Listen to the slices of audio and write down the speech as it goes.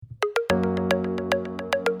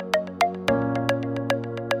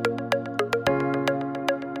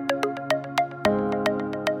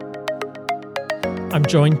I'm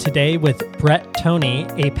joined today with Brett Toney,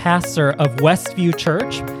 a pastor of Westview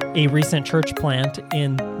Church, a recent church plant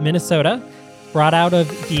in Minnesota, brought out of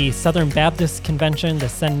the Southern Baptist Convention, the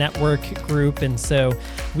Send Network group. And so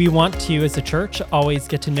we want to, as a church, always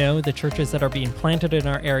get to know the churches that are being planted in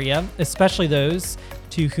our area, especially those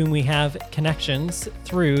to whom we have connections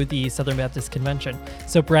through the Southern Baptist Convention.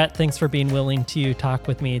 So Brett, thanks for being willing to talk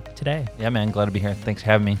with me today. Yeah, man, glad to be here. Thanks for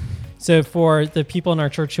having me. So for the people in our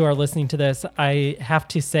church who are listening to this, I have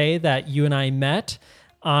to say that you and I met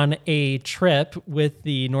on a trip with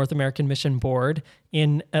the North American Mission Board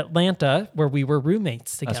in Atlanta, where we were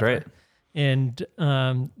roommates together. That's right. And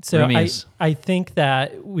so I think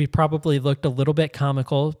that we probably looked a little bit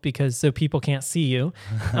comical because so people can't see you.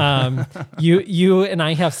 You and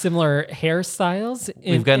I have similar hairstyles.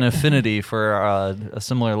 We've got an affinity for a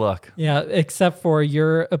similar look. Yeah, except for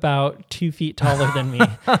you're about 2 feet taller than me.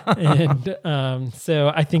 And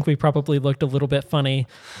so I think we probably looked a little bit funny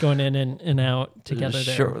going in and out together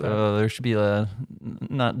there. Sure, there should be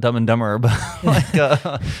not Dumb and Dumber, but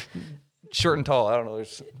like short and tall. I don't know.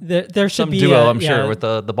 There should some be duo, I'm sure, with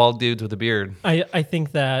the bald dudes with the beard. I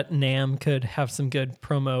think that NAM could have some good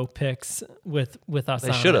promo pics with us.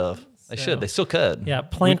 They should have. They should. They still could. Yeah,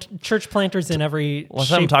 church planters in every let's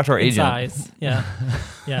shape have them talk to our and agent. size. Yeah,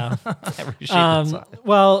 yeah. Every shape and size.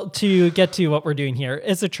 Well, to get to what we're doing here,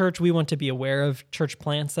 as a church, we want to be aware of church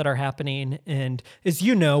plants that are happening. And as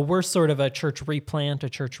you know, we're sort of a church replant, a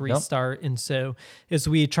church restart. Yep. And so as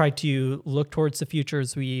we try to look towards the future,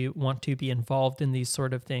 as we want to be involved in these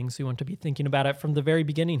sort of things, we want to be thinking about it from the very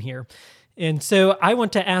beginning here. And so I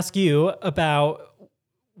want to ask you about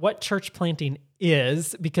what church planting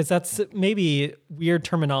is, because that's maybe weird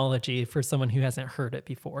terminology for someone who hasn't heard it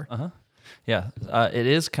before. Uh-huh. Yeah, it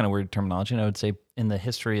is kind of weird terminology, and I would say in the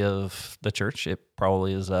history of the church, it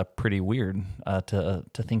probably is pretty weird to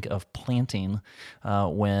think of planting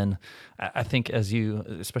when I think, as you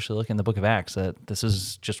especially look in the book of Acts, that this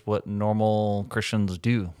is just what normal Christians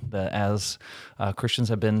do, that as Christians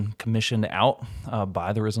have been commissioned out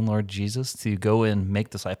by the risen Lord Jesus to go and make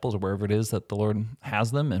disciples wherever it is that the Lord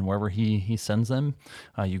has them and wherever he sends them.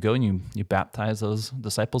 You go and you baptize those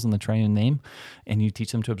disciples in the triune name, and you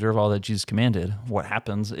teach them to observe all that Jesus commanded. What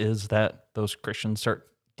happens is that those Christians start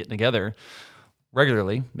getting together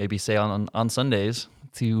regularly, maybe say on Sundays,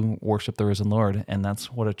 to worship the risen Lord. And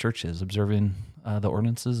that's what a church is, observing the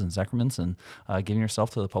ordinances and sacraments and giving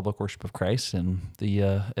yourself to the public worship of Christ and the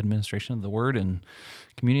administration of the word and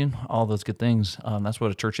communion, all those good things. That's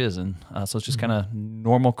what a church is. And so it's just kind of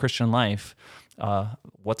normal Christian life.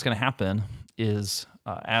 What's going to happen is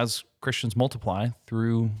as Christians multiply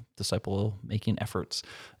through disciple-making efforts,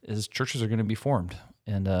 is churches are going to be formed.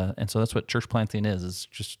 And so that's what church planting is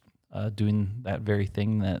just doing that very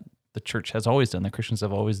thing that the church has always done, that Christians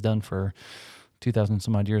have always done for 2,000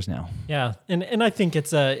 some odd years now. Yeah, and I think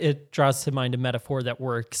it draws to mind a metaphor that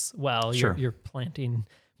works well. Sure. You're planting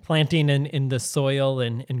in the soil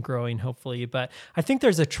and growing, hopefully. But I think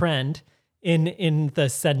there's a trend in the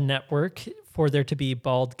Send Network for there to be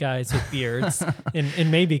bald guys with beards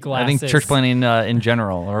and maybe glasses. I think church planting in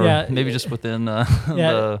general, or maybe just within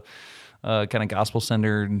the kind of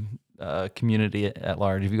gospel-centered community at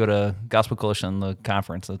large. If you go to Gospel Coalition, the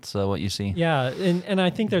conference, that's what you see. Yeah, and I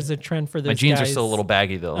think there's a trend for those My jeans guys. are still a little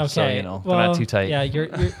baggy, though, okay. so, they're not too tight. Yeah, you're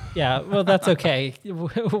well, that's okay.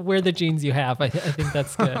 Wear the jeans you have. I think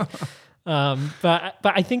that's good. But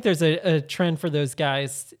I think there's a trend for those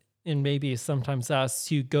guys, and maybe sometimes us,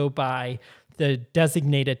 to go by the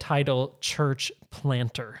designated title church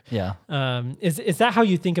planter. Yeah. Is that how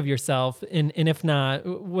you think of yourself? And if not,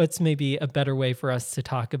 what's maybe a better way for us to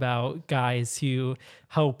talk about guys who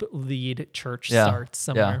help lead church starts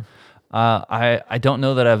somewhere? Yeah. I don't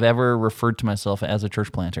know that I've ever referred to myself as a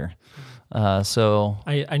church planter. So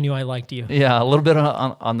I knew I liked you. Yeah, a little bit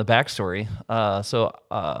on the backstory. So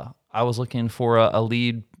I was looking for a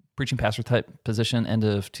lead preaching pastor type position end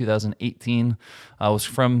of 2018. I was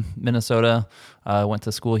from Minnesota. I went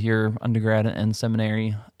to school here, undergrad and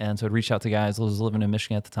seminary, and so I'd reach out to guys. I was living in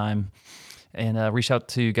Michigan at the time, and reached out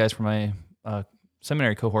to guys from my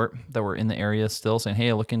seminary cohort that were in the area still, saying, hey,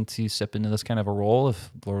 I'm looking to step into this kind of a role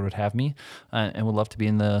if the Lord would have me, and would love to be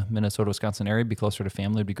in the Minnesota, Wisconsin area, be closer to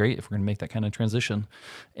family. It'd be great if we're going to make that kind of transition.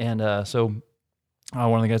 And so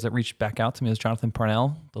one of the guys that reached back out to me was Jonathan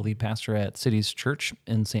Parnell, the lead pastor at Cities Church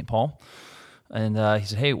in St. Paul. And he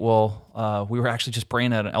said, hey, well, we were actually just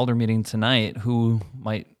praying at an elder meeting tonight who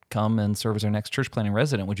might come and serve as our next church planting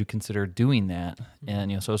resident. Would you consider doing that?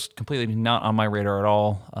 And, so it's completely not on my radar at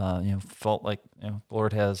all. Felt like the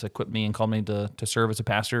Lord has equipped me and called me to serve as a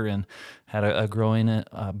pastor, and had a growing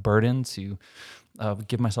burden to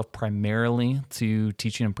give myself primarily to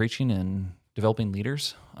teaching and preaching and developing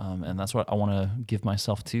leaders, and that's what I want to give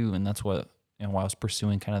myself to, and that's what while I was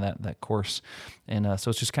pursuing kind of that course, and so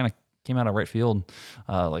it's just kind of came out of right field,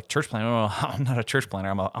 like church planter. Oh, I'm not a church planter.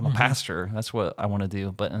 I'm a pastor. That's what I want to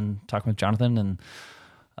do. But in talking with Jonathan and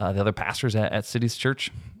the other pastors at Cities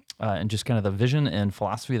Church, and just kind of the vision and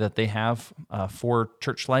philosophy that they have for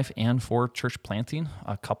church life and for church planting,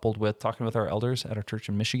 coupled with talking with our elders at our church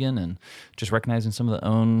in Michigan and just recognizing some of the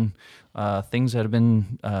own things that have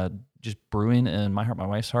been just brewing in my heart, my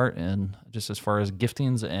wife's heart, and just as far as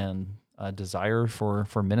giftings and desire for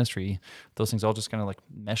ministry, those things all just kind of like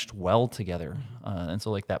meshed well together. And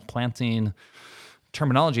so like that planting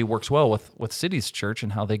terminology works well with Cities Church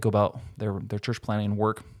and how they go about their church planting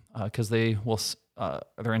work, because they will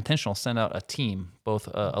they're intentional, send out a team, both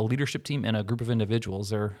a leadership team and a group of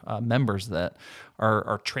individuals. They're members that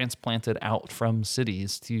are transplanted out from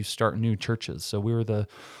cities to start new churches. So we were the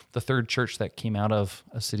third church that came out of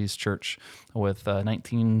a Cities Church with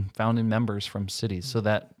 19 founding members from cities. So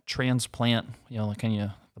that transplant, the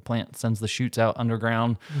plant sends the shoots out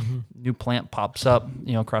underground, new plant pops up,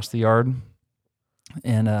 across the yard,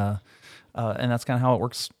 and that's kind of how it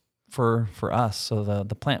works for us. So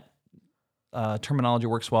the plant terminology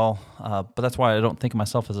works well, but that's why I don't think of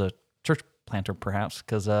myself as a church planter, perhaps,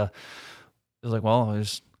 because it was like, well, I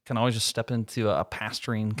can always just step into a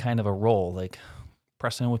pastoring kind of a role, like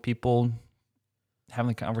pressing in with people, having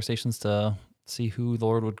the conversations to see who the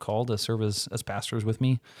Lord would call to serve as pastors with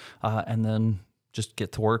me, and then just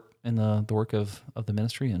get to work in the work of the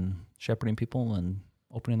ministry and shepherding people and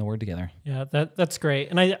opening the Word together. Yeah, that's great.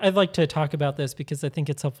 And I'd like to talk about this because I think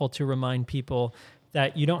it's helpful to remind people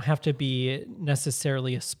that you don't have to be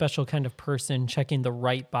necessarily a special kind of person checking the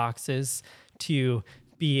right boxes to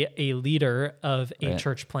be a leader of a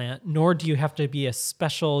church plant, nor do you have to be a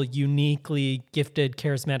special, uniquely gifted,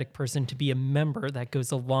 charismatic person to be a member that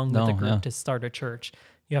goes along with the group to start a church.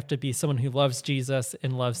 You have to be someone who loves Jesus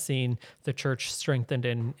and loves seeing the church strengthened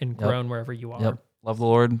and grown wherever you are. Love the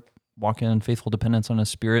Lord, walk in faithful dependence on His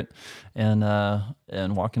Spirit, and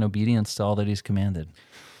walk in obedience to all that He's commanded.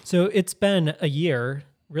 So it's been a year,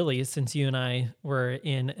 really, since you and I were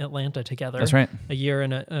in Atlanta together. That's right. A year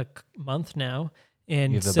and a month now.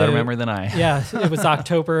 And you have a better memory than I. Yeah, it was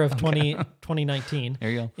October of 2019. There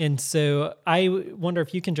you go. And so I wonder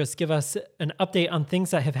if you can just give us an update on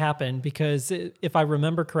things that have happened, because if I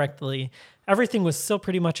remember correctly, everything was still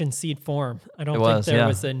pretty much in seed form. I don't think there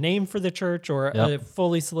was a name for the church or a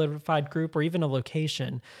fully solidified group or even a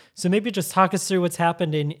location. So maybe just talk us through what's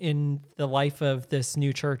happened in the life of this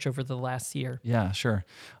new church over the last year. Yeah, sure.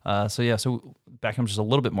 So back up just a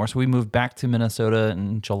little bit more. So we moved back to Minnesota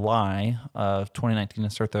in July of 2019 to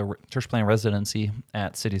start the church planting residency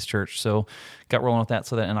at Cities Church. So got rolling with that,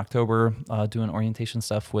 so that in October, doing orientation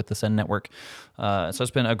stuff with the Send Network. So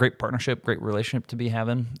it's been a great partnership, great relationship to be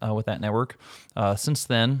having with that network. Since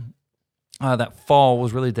then, that fall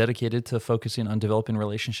was really dedicated to focusing on developing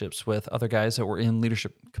relationships with other guys that were in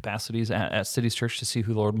leadership capacities at Cities Church to see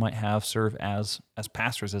who the Lord might have serve as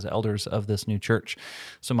pastors, as elders of this new church.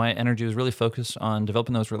 So my energy was really focused on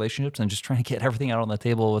developing those relationships and just trying to get everything out on the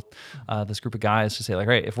table with this group of guys to say, like,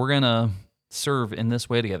 right, if we're going to serve in this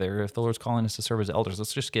way together, if the Lord's calling us to serve as elders,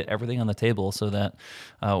 let's just get everything on the table so that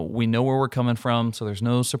we know where we're coming from, so there's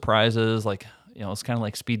no surprises. Like, it's kind of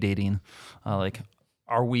like speed dating.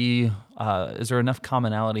 Is there enough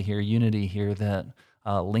commonality here, unity here, that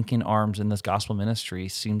linking arms in this gospel ministry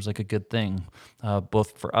seems like a good thing,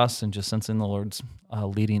 both for us and just sensing the Lord's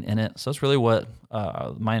leading in it. So that's really what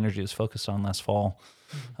my energy was focused on last fall.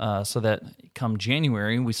 So that come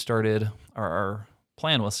January, we started, our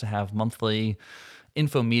plan was to have monthly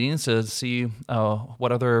info meetings to see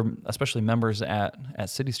what other, especially members at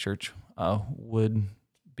Cities Church, would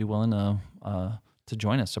be willing to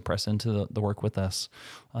join us, to press into the work with us.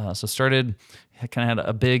 So kind of had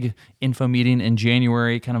a big info meeting in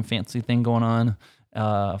January, kind of fancy thing going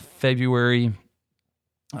on. February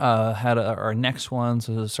had our next one,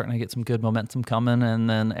 so starting to get some good momentum coming, and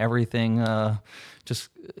then everything just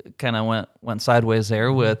kind of went sideways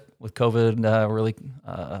there with COVID really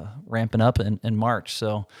ramping up in March.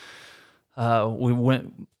 So we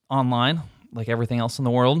went online, like everything else in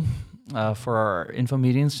the world, for our info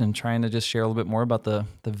meetings, and trying to just share a little bit more about the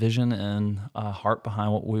vision and heart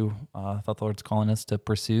behind what we thought the Lord's calling us to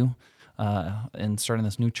pursue in starting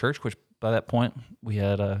this new church, which by that point we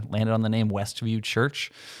had landed on the name Westview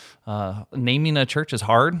Church. Naming a church is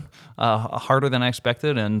hard, harder than I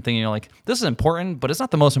expected, and thinking, like, this is important, but it's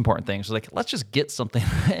not the most important thing. So, like, let's just get something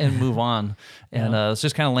and move on. And it's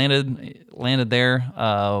just kind of landed there.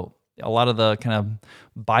 a lot of the kind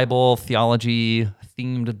of Bible theology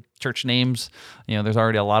themed church names, there's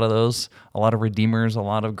already a lot of those, a lot of Redeemers, a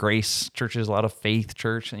lot of Grace churches, a lot of Faith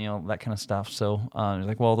Church, that kind of stuff. So it's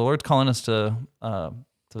like, well, the Lord's calling us to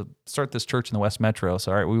start this church in the West Metro.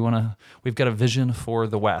 So, all right, we've got a vision for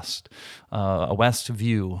the West, a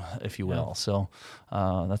Westview, if you will. Yeah. So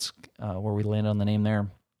that's where we landed on the name there.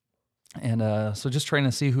 And so just trying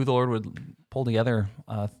to see who the Lord would pull together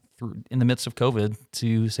in the midst of COVID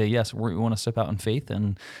to say, yes, we want to step out in faith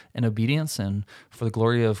and obedience, and for the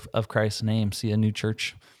glory of Christ's name, see a new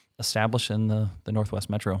church established in the Northwest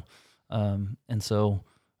Metro. And so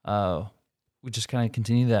we just kind of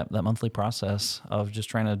continue that monthly process of just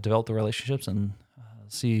trying to develop the relationships and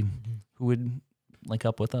see who would link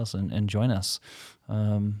up with us and join us.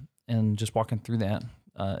 And just walking through that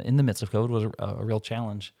in the midst of COVID was a real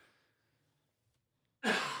challenge.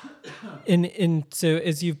 And so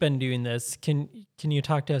as you've been doing this, can you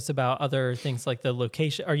talk to us about other things like the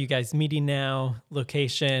location? Are you guys meeting now?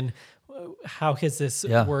 Location? How has this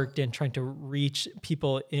worked in trying to reach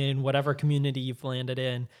people in whatever community you've landed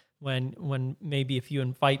in? When maybe if you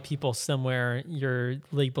invite people somewhere, you're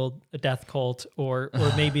labeled a death cult, or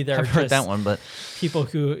maybe they're I've heard that one, but people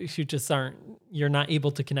who just aren't, you're not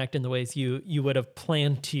able to connect in the ways you would have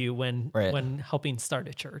planned to when helping start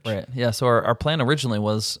a church. Right. Yeah. So our plan originally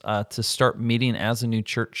was to start meeting as a new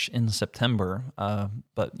church in September,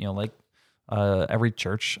 but every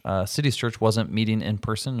church, City's Church wasn't meeting in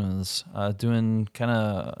person. It was doing kind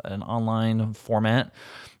of an online format.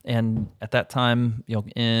 And at that time,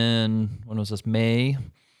 when was this, May,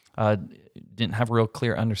 didn't have a real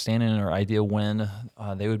clear understanding or idea when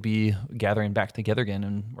they would be gathering back together again.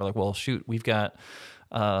 And we're like, well, shoot, we've got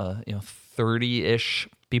 30-ish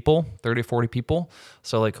people, 30 or 40 people.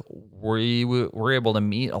 So like we're able to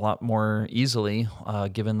meet a lot more easily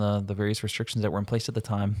given the various restrictions that were in place at the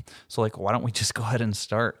time. So like, why don't we just go ahead and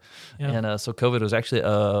start? Yeah. And so COVID was actually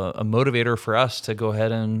a motivator for us to go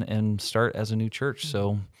ahead and start as a new church.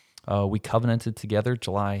 So we covenanted together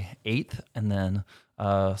July 8th and then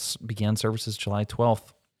began services July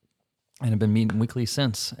 12th. And have been meeting weekly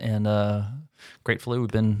since. And gratefully,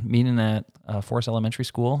 we've been meeting at Forest Elementary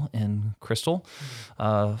School in Crystal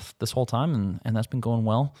this whole time, and that's been going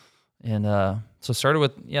well. And so started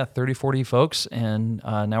with 30, 40 folks, and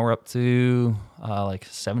now we're up to like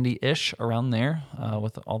 70-ish around there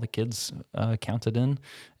with all the kids counted in.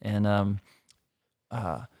 And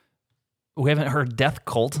we haven't heard death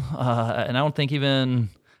cult, and I don't think I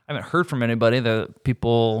haven't heard from anybody that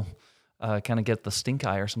people kind of get the stink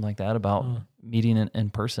eye or something like that about meeting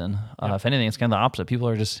in person. If anything, it's kind of the opposite. People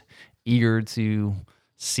are just eager to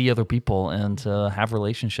see other people and to have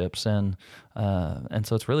relationships, and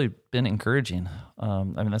so it's really been encouraging.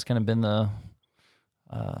 That's kind of been the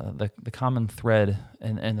common thread,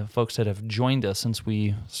 and the folks that have joined us since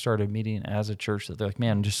we started meeting as a church, that they're like,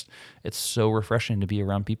 man, it's so refreshing to be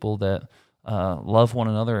around people that love one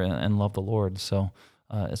another and love the Lord. So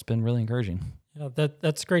it's been really encouraging. Yeah,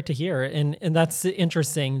 that's great to hear, and that's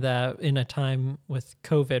interesting that in a time with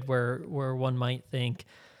COVID, where one might think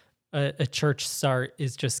a church start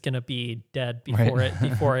is just going to be dead before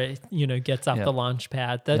it gets off the launch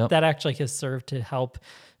pad. That actually has served to help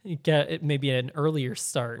get maybe an earlier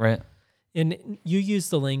start. Right. And you use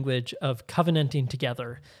the language of covenanting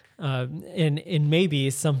together, and maybe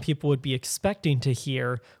some people would be expecting to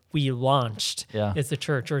hear we launched as a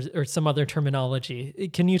church or some other terminology.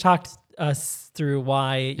 Can you talk us through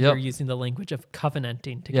why you're using the language of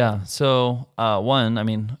covenanting together? Yeah. So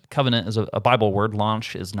covenant is a Bible word.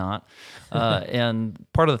 Launch is not. And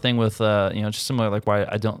part of the thing with just similar, like why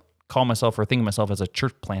I don't call myself or think of myself as a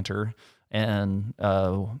church planter, and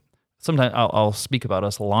sometimes I'll speak about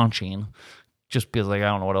us launching just because I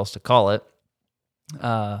don't know what else to call it.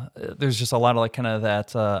 There's just a lot of like kind of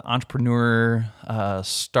that entrepreneur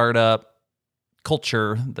startup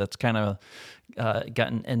culture that's kind of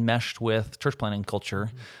gotten enmeshed with church planting culture.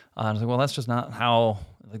 I was like, well, that's just not how.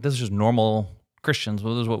 Like, this is just normal Christians.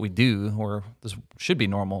 Well, this is what we do, or this should be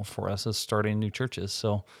normal for us as starting new churches.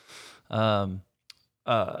 So,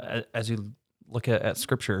 as you look at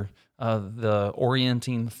Scripture, the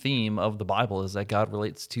orienting theme of the Bible is that God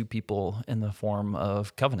relates to people in the form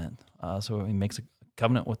of covenant. So He makes a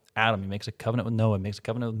covenant with Adam, He makes a covenant with Noah, He makes a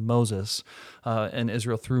covenant with Moses and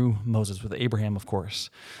Israel through Moses, with Abraham, of course,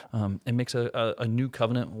 and makes a new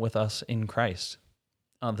covenant with us in Christ.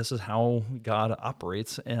 This is how God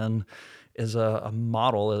operates, and is a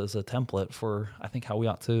model, is a template for, I think, how we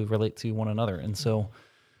ought to relate to one another. And so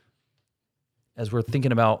as we're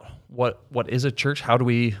thinking about what is a church, how do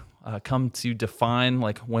we come to define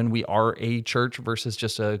like when we are a church versus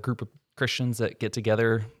just a group of Christians that get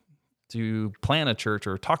together to plan a church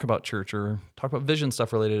or talk about vision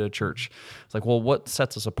stuff related to church. It's like, well, what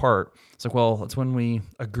sets us apart? It's like, well, it's when we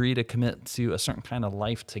agree to commit to a certain kind of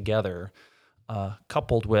life together,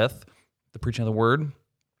 coupled with the preaching of the word,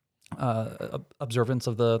 observance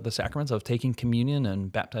of the sacraments of taking communion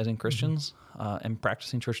and baptizing Christians, and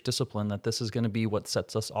practicing church discipline, that this is going to be what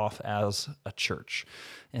sets us off as a church.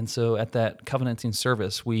 And so at that covenanting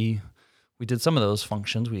service, we did some of those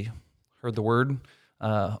functions. We heard the word,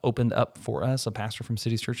 opened up for us. A pastor from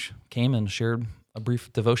Cities Church came and shared a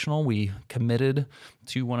brief devotional. We committed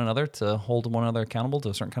to one another to hold one another accountable to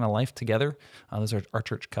a certain kind of life together. This is our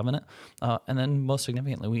church covenant. And then most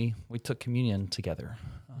significantly, we took communion together.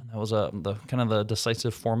 That was the kind of the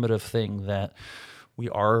decisive formative thing, that we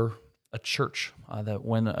are a church, that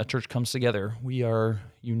when a church comes together, we are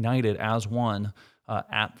united as one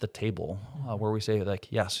at the table, where we say,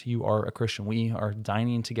 like, yes, you are a Christian. We are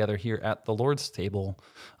dining together here at the Lord's table,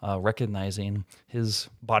 recognizing his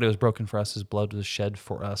body was broken for us, his blood was shed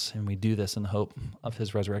for us, and we do this in the hope of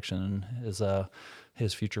his resurrection and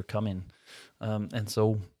his future coming. And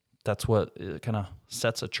so that's what kind of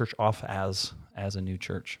sets a church off as a new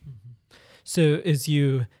church. So as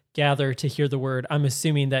you gather to hear the word, I'm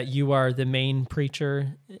assuming that you are the main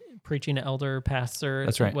preacher, preaching elder, pastor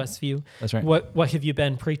That's right. at Westview. That's right. What have you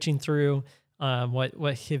been preaching through?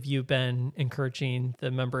 What have you been encouraging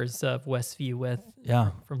the members of Westview with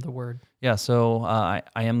from the word? Yeah, so I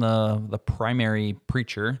am the primary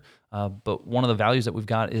preacher, but one of the values that we've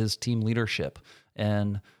got is team leadership,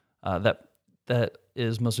 and that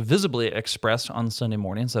is most visibly expressed on Sunday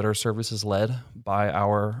mornings, that our service is led by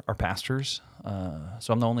our pastors.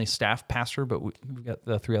 So I'm the only staff pastor, but we've got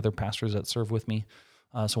the 3 other pastors that serve with me.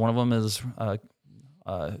 So one of them is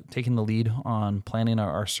taking the lead on planning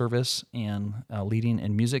our service and leading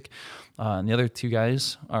in music. And the other 2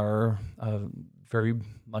 guys are very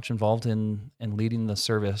much involved in leading the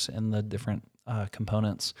service and the different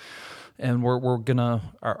components. And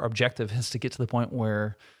our objective is to get to the point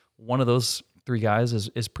where one of those 3 guys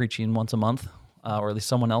is preaching once a month, or at least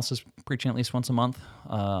someone else is preaching at least once a month,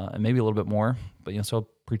 and maybe a little bit more, but so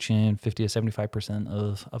preaching 50 to 75%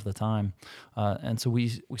 of the time. And so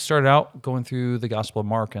we started out going through the Gospel of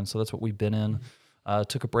Mark, and so that's what we've been in.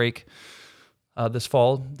 Took a break this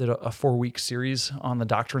fall, did a 4-week series on the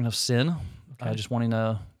doctrine of sin, just wanting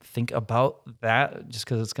to think about that, just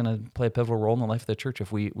because it's going to play a pivotal role in the life of the church.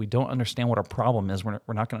 If we don't understand what our problem is, we're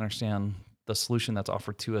not going to understand the solution that's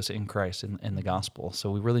offered to us in Christ in the gospel. So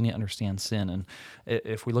we really need to understand sin. And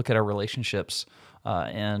if we look at our relationships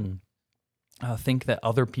and think that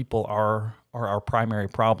other people are our primary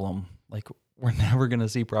problem, like, we're never going to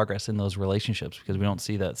see progress in those relationships, because we don't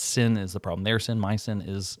see that sin is the problem. Their sin, my sin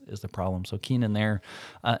is the problem. So keen in there,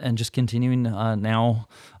 and just continuing now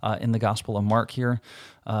in the Gospel of Mark here.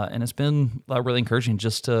 And it's been really encouraging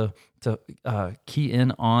just to key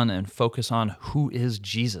in on and focus on who is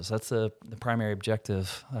Jesus. That's the primary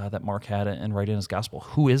objective that Mark had in writing his gospel.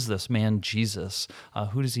 Who is this man Jesus?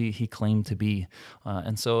 Who does he claim to be?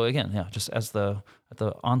 And so again, just at the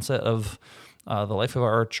onset of the life of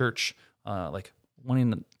our church, like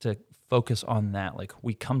wanting to focus on that. Like,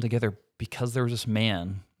 we come together because there was this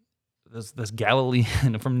man, this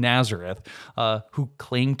Galilean from Nazareth, who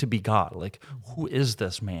claimed to be God. Like, who is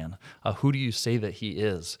this man? Who do you say that he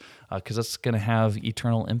is? Because that's going to have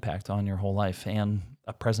eternal impact on your whole life and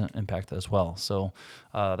a present impact as well. So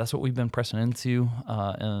that's what we've been pressing into,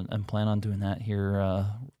 and plan on doing that here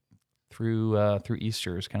through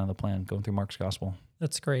Easter is kind of the plan, going through Mark's gospel.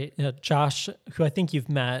 That's great. Josh, who I think you've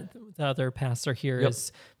met, the other pastor here,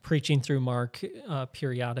 is preaching through Mark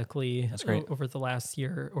periodically over the last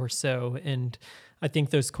year or so. And I think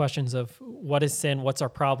those questions of what is sin, what's our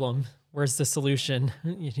problem, where's the solution?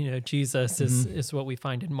 Jesus is what we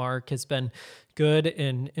find in Mark, has been good.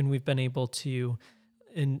 And we've been able to,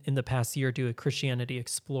 in the past year, do a Christianity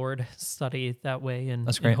Explored study that way. And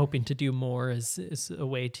hoping to do more is a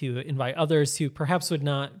way to invite others who perhaps would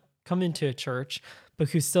not come into a church, but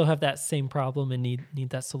who still have that same problem and need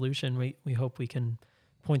that solution. We hope we can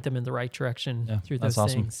point them in the right direction through those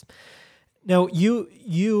things. Now,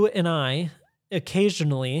 you and I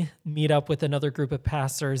occasionally meet up with another group of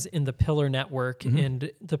pastors in the Pillar Network,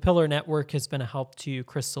 and the Pillar Network has been a help to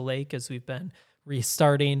Crystal Lake as we've been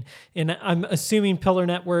restarting. And I'm assuming Pillar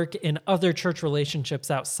Network and other church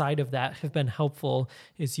relationships outside of that have been helpful,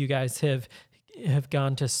 as you guys have have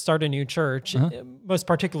gone to start a new church, most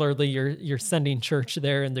particularly your sending church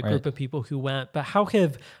there and the group of people who went, but how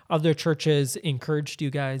have other churches encouraged you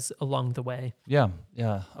guys along the way? Yeah.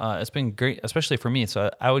 It's been great, especially for me.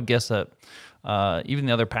 So I would guess that even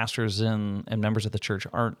the other pastors and members of the church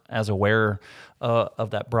aren't as aware of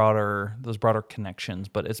those broader connections,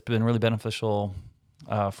 but it's been really beneficial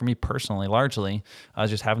for me personally, largely,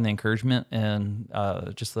 just having the encouragement and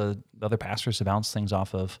just the other pastors to bounce things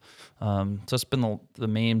off of. So it's been the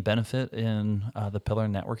main benefit in the Pillar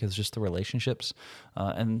Network is just the relationships,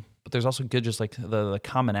 but there's also good just like the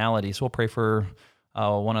commonality. So we'll pray for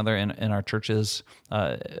one other in our churches,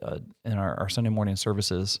 in our Sunday morning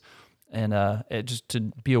services, and just to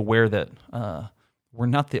be aware that we're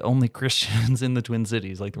not the only Christians in the Twin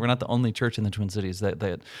Cities. Like, we're not the only church in the Twin Cities.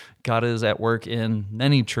 That God is at work in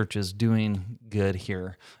many churches doing good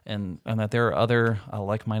here, and that there are other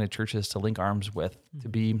like-minded churches to link arms with, to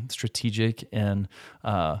be strategic and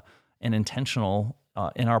intentional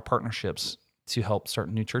in our partnerships to help start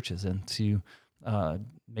new churches and to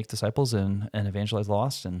make disciples and evangelize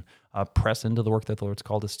lost and press into the work that the Lord's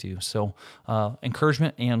called us to. So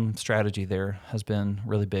encouragement and strategy there has been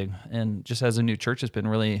really big. And just as a new church, it's been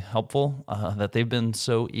really helpful that they've been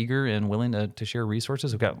so eager and willing to share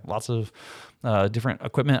resources. We've got lots of different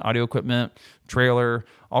equipment, audio equipment, trailer,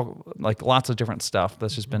 lots of different stuff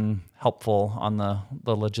that's just been helpful on the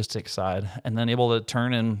logistics side. And then able to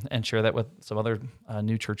turn and share that with some other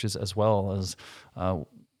new churches as well as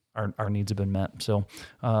our needs have been met. So,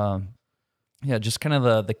 just kind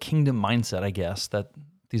of the kingdom mindset, I guess, that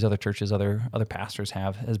these other churches, other pastors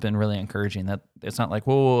have, has been really encouraging. That it's not like,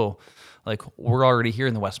 whoa, like, we're already here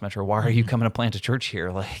in the West Metro. Why are you coming to plant a church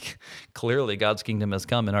here? Like, clearly God's kingdom has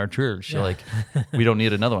come in our church. Yeah. Like, we don't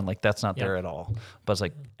need another one. Like, that's not there at all. But it's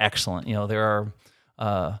like, excellent. There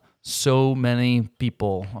are so many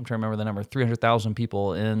people. I'm trying to remember the number, 300,000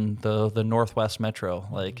 people in the Northwest Metro.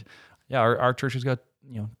 Like, our church has got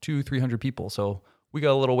 200-300 people, so we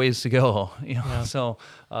got a little ways to go. So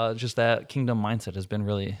just that kingdom mindset has been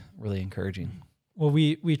really, really encouraging. Well,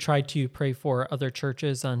 we try to pray for other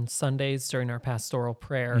churches on Sundays during our pastoral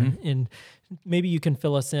prayer, and maybe you can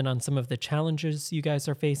fill us in on some of the challenges you guys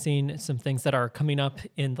are facing, some things that are coming up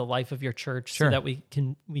in the life of your church, so that we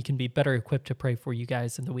can be better equipped to pray for you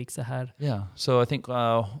guys in the weeks ahead. Yeah. So I think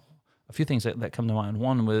a few things that come to mind.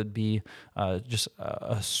 One would be just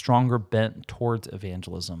a stronger bent towards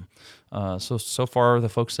evangelism. So far, the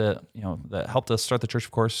folks that helped us start the church,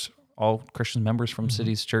 of course, all Christian members from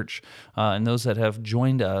City's Church, and those that have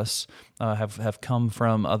joined us have come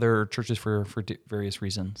from other churches for various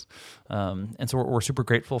reasons. And so we're super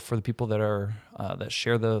grateful for the people that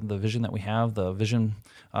share the vision that we have, the vision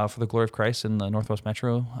for the glory of Christ in the Northwest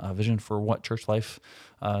Metro, vision for what church life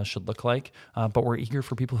should look like. But we're eager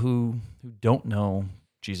for people who don't know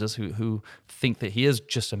Jesus, who think that he is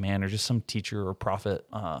just a man or just some teacher or prophet.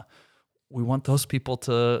 We want those people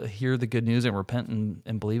to hear the good news and repent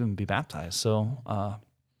and believe and be baptized. So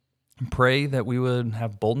pray that we would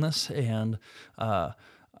have boldness and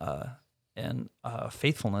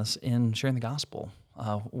faithfulness in sharing the gospel.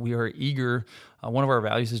 We are eager. One of our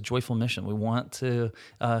values is joyful mission. We want to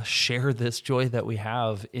share this joy that we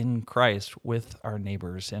have in Christ with our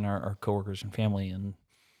neighbors and our coworkers and family and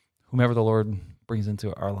whomever the Lord brings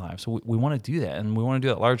into our lives. So we want to do that, and we want to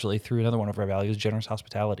do it largely through another one of our values, generous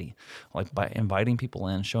hospitality, like by inviting people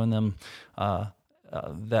in, showing them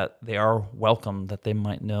that they are welcome, that they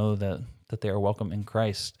might know that they are welcome in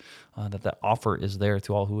Christ, that offer is there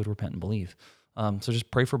to all who would repent and believe. So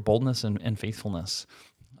just pray for boldness and faithfulness.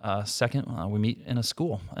 Second, we meet in a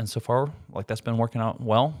school, and so far, that's been working out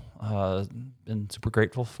well. Been super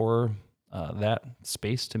grateful for that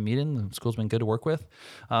space to meet in. The school's been good to work with,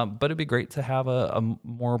 but it'd be great to have a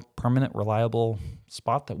more permanent, reliable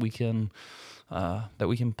spot that we can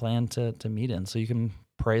plan to meet in. So you can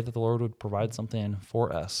pray that the Lord would provide something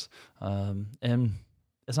for us, and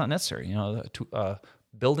it's not necessary.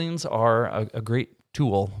 Buildings are a great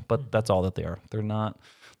tool, but that's all that they are. They're not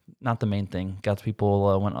the main thing. God's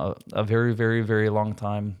people went a very, very, very long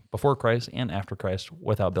time before Christ and after Christ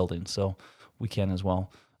without buildings, so we can as well.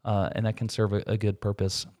 And that can serve a good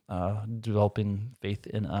purpose, developing faith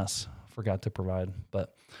in us for God to provide.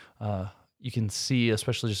 But you can see,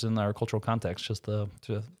 especially just in our cultural context, just the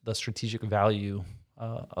strategic value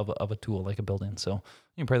of a tool like a building. So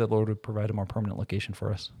you can pray that the Lord would provide a more permanent location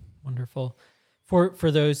for us. Wonderful.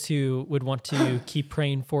 For those who would want to keep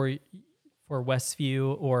praying for for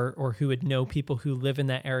Westview or who would know people who live in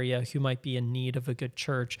that area who might be in need of a good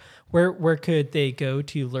church, where could they go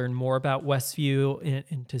to learn more about Westview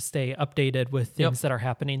and to stay updated with things that are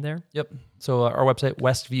happening there? Yep. So our website,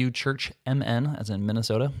 westviewchurchmn, as in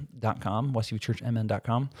Minnesota.com,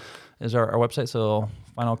 westviewchurchmn.com is our website. So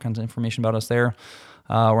find all kinds of information about us there.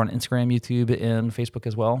 We're on Instagram, YouTube, and Facebook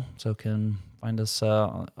as well. So can find us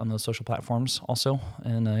on those social platforms also.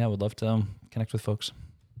 And would love to connect with folks.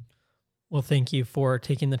 Well, thank you for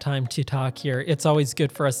taking the time to talk here. It's always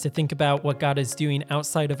good for us to think about what God is doing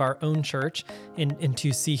outside of our own church and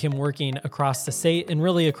to see him working across the state and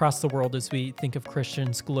really across the world as we think of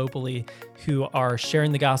Christians globally who are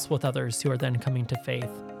sharing the gospel with others who are then coming to faith.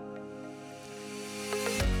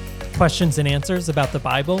 Questions and Answers About the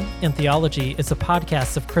Bible and Theology is a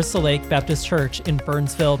podcast of Crystal Lake Baptist Church in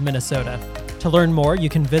Burnsville, Minnesota. To learn more, you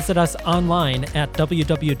can visit us online at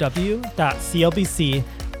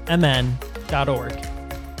www.clbcmn.org.